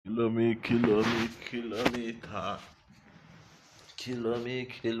kilometer. Kilometer. Kilometer.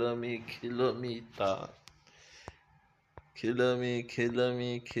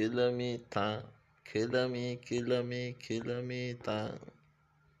 Kilometer.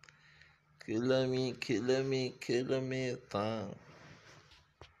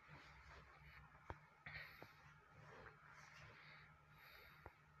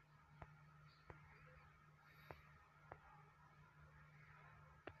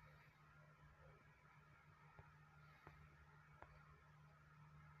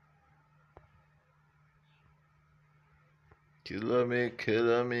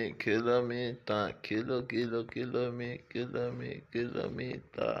 Kilometer.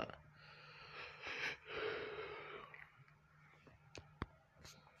 Kilometer.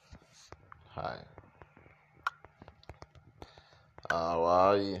 Hi. How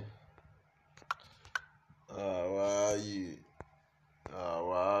are you? How are you?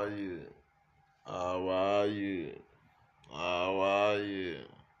 How are you? How are you? How are you?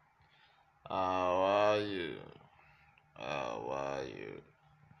 How are you? How are you?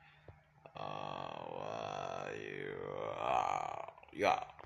 How are you? Yeah.